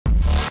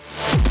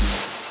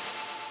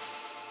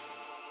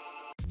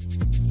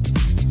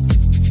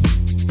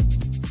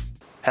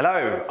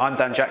Hello, I'm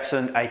Dan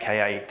Jackson,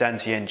 aka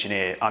Dan's the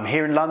Engineer. I'm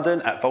here in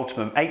London at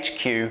Voltimum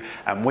HQ,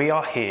 and we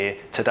are here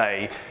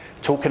today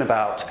talking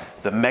about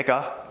the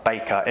Megger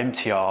Baker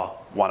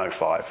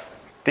MTR105.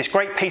 This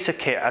great piece of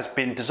kit has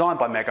been designed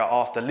by Megger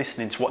after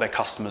listening to what their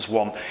customers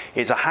want.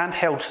 It's a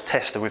handheld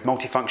tester with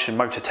multifunction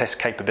motor test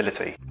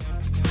capability.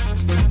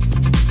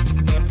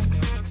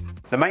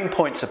 The main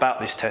points about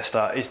this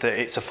tester is that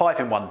it's a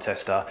 5-in-1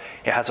 tester.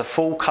 It has a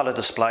full colour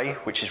display,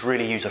 which is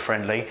really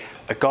user-friendly,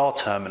 a guard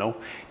terminal.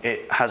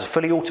 It has a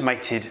fully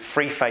automated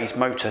 3-phase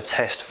motor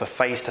test for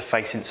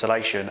face-to-face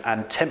installation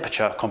and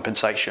temperature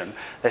compensation.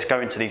 Let's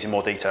go into these in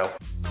more detail.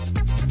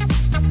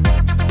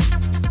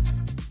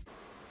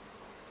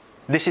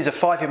 This is a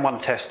 5-in-1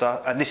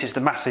 tester, and this is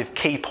the massive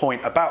key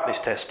point about this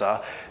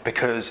tester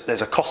because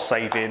there's a cost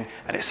saving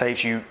and it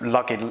saves you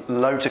lugging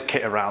loads of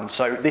kit around.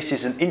 So this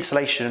is an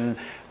insulation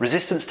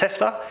resistance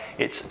tester.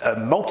 It's a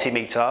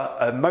multimeter,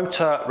 a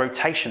motor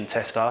rotation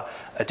tester,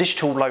 a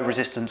digital low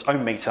resistance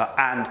ohm meter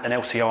and an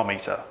LCR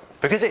meter.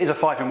 Because it is a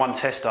 5-in-1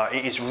 tester,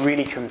 it is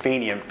really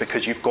convenient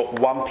because you've got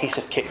one piece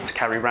of kit to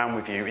carry around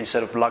with you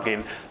instead of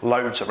lugging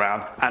loads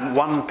around, and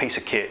one piece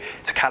of kit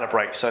to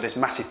calibrate, so there's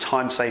massive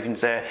time savings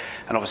there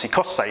and obviously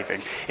cost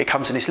saving. It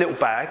comes in this little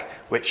bag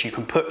which you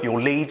can put your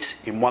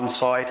leads in one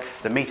side,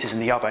 the meters in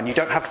the other, and you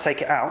don't have to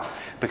take it out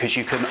because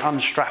you can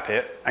unstrap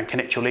it and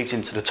connect your leads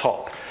into the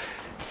top.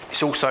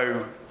 It's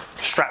also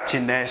strapped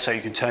in there so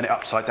you can turn it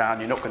upside down,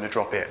 you're not going to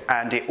drop it,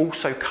 and it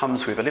also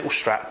comes with a little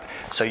strap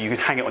so you can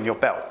hang it on your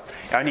belt.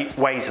 It only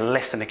weighs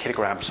less than a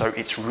kilogram, so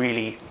it's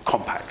really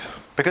compact.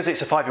 Because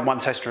it's a 5-in-1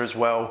 tester as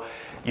well,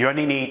 you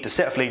only need the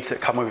set of leads that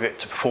come with it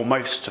to perform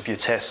most of your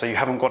tests, so you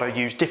haven't got to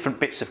use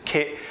different bits of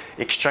kit,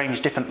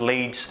 exchange different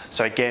leads,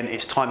 so again,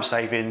 it's time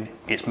saving,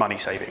 it's money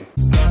saving.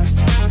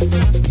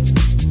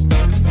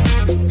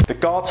 The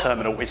guard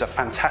terminal is a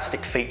fantastic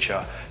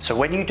feature. So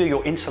when you do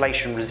your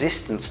insulation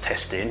resistance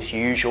testing,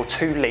 you use your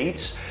 2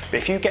 leads, but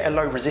if you get a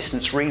low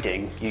resistance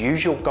reading, you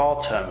use your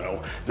guard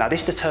terminal. Now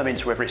this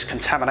determines whether it's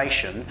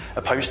contamination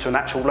opposed to an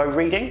actual low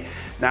reading.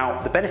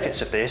 Now the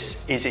benefits of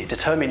this is it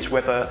determines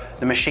whether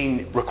the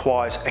machine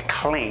requires a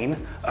clean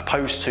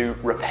opposed to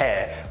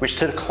repair, which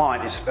to the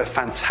client is a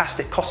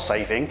fantastic cost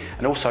saving,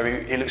 and also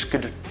it looks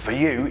good for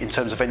you in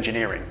terms of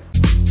engineering.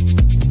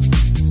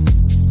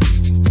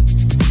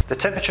 The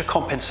temperature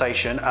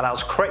compensation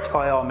allows correct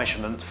IR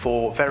measurement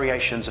for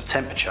variations of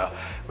temperature,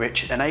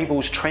 which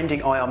enables trending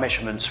IR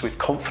measurements with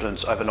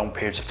confidence over long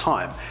periods of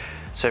time.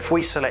 So if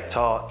we select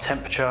our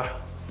temperature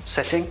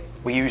setting,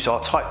 we use our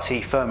Type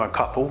T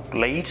thermocouple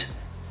lead,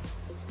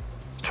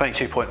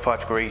 22.5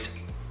 degrees,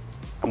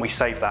 and we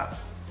save that.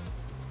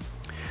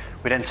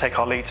 We then take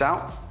our leads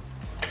out,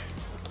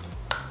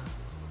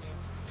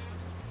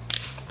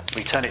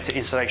 we turn it to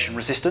insulation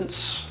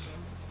resistance,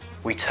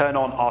 we turn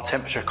on our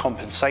temperature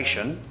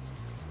compensation.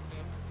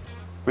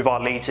 With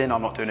our leads in,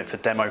 I'm not doing it for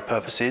demo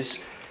purposes.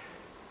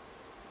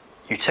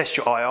 You test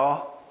your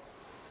IR.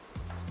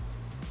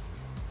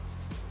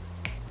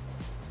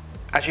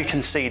 As you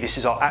can see, this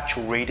is our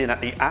actual reading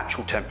at the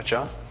actual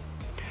temperature,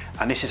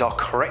 and this is our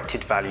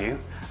corrected value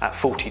at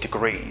 40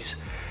 degrees,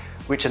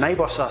 which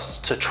enables us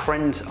to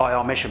trend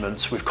IR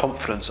measurements with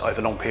confidence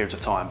over long periods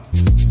of time.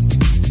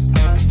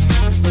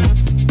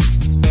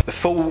 The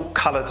full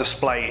colour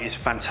display is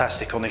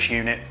fantastic on this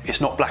unit.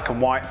 It's not black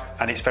and white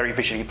and it's very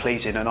visually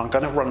pleasing, and I'm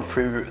going to run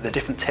through the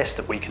different tests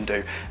that we can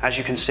do. As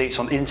you can see, it's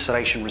on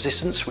insulation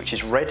resistance, which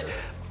is red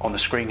on the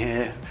screen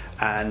here,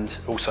 and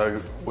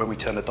also when we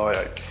turn the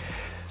diode.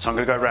 So I'm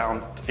going to go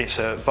around, it's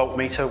a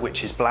voltmeter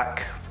which is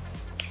black.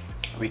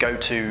 We go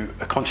to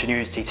a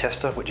continuity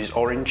tester which is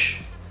orange.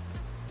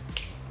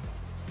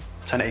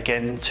 Turn it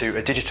again to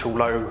a digital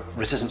low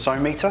resistance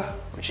ohm meter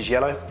which is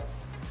yellow.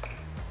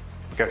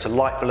 We go to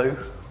light blue,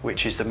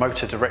 which is the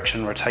motor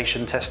direction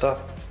rotation tester.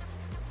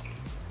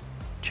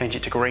 Change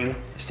it to green,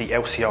 it's the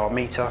LCR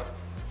meter.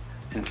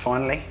 And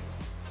finally,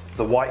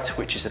 the white,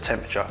 which is the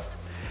temperature.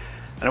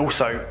 And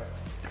also,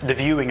 the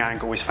viewing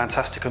angle is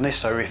fantastic on this,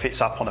 so if it's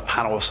up on a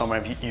panel or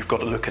somewhere, you've got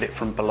to look at it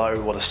from below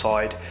or the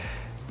side.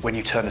 When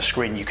you turn the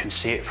screen, you can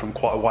see it from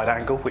quite a wide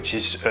angle, which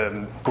is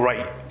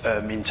great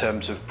in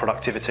terms of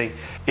productivity.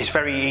 It's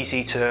very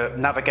easy to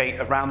navigate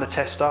around the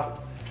tester.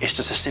 It's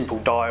just a simple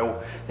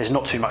dial, there's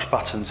not too much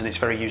buttons, and it's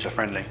very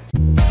user-friendly.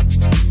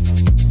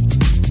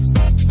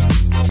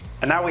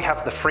 And now we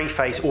have the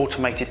 3-phase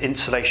automated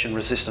insulation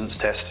resistance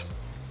test.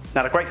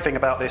 Now the great thing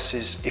about this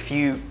is if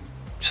you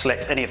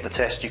select any of the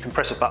tests, you can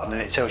press a button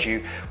and it tells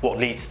you what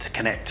leads to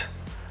connect.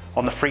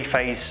 On the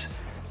 3-phase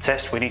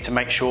test, we need to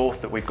make sure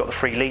that we've got the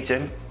 3 leads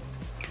in.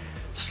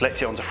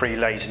 Select it onto 3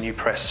 leads and you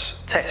press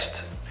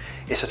test.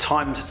 It's a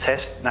timed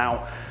test.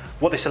 Now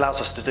what this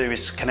allows us to do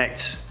is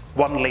connect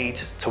one lead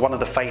to one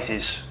of the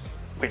phases,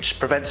 which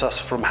prevents us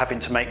from having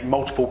to make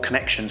multiple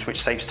connections, which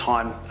saves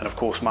time and of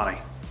course money.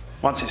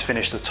 Once it's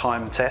finished the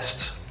time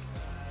test,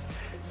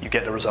 you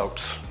get the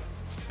results.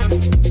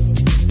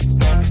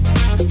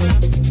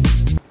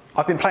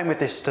 I've been playing with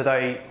this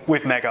today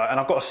with Megger, and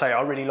I've got to say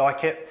I really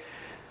like it.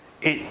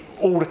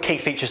 All the key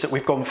features that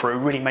we've gone through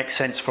really make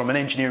sense from an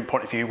engineering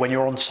point of view when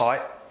you're on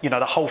site. you know,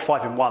 the whole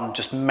 5-in-1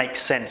 just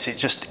makes sense.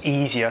 It's just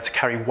easier to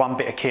carry one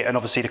bit of kit, and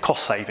obviously the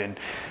cost saving.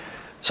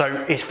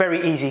 So it's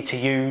very easy to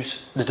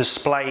use. The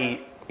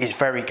display is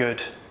very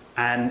good,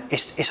 and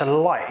it's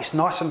it's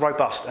nice and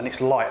robust, and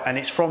it's light, and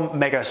it's from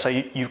Megger, so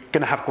you're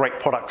going to have great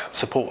product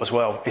support as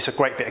well. It's a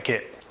great bit of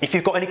kit. If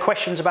you've got any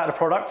questions about the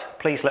product,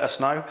 please let us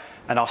know,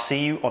 and I'll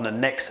see you on the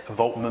next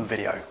Voltman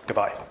video.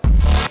 Goodbye.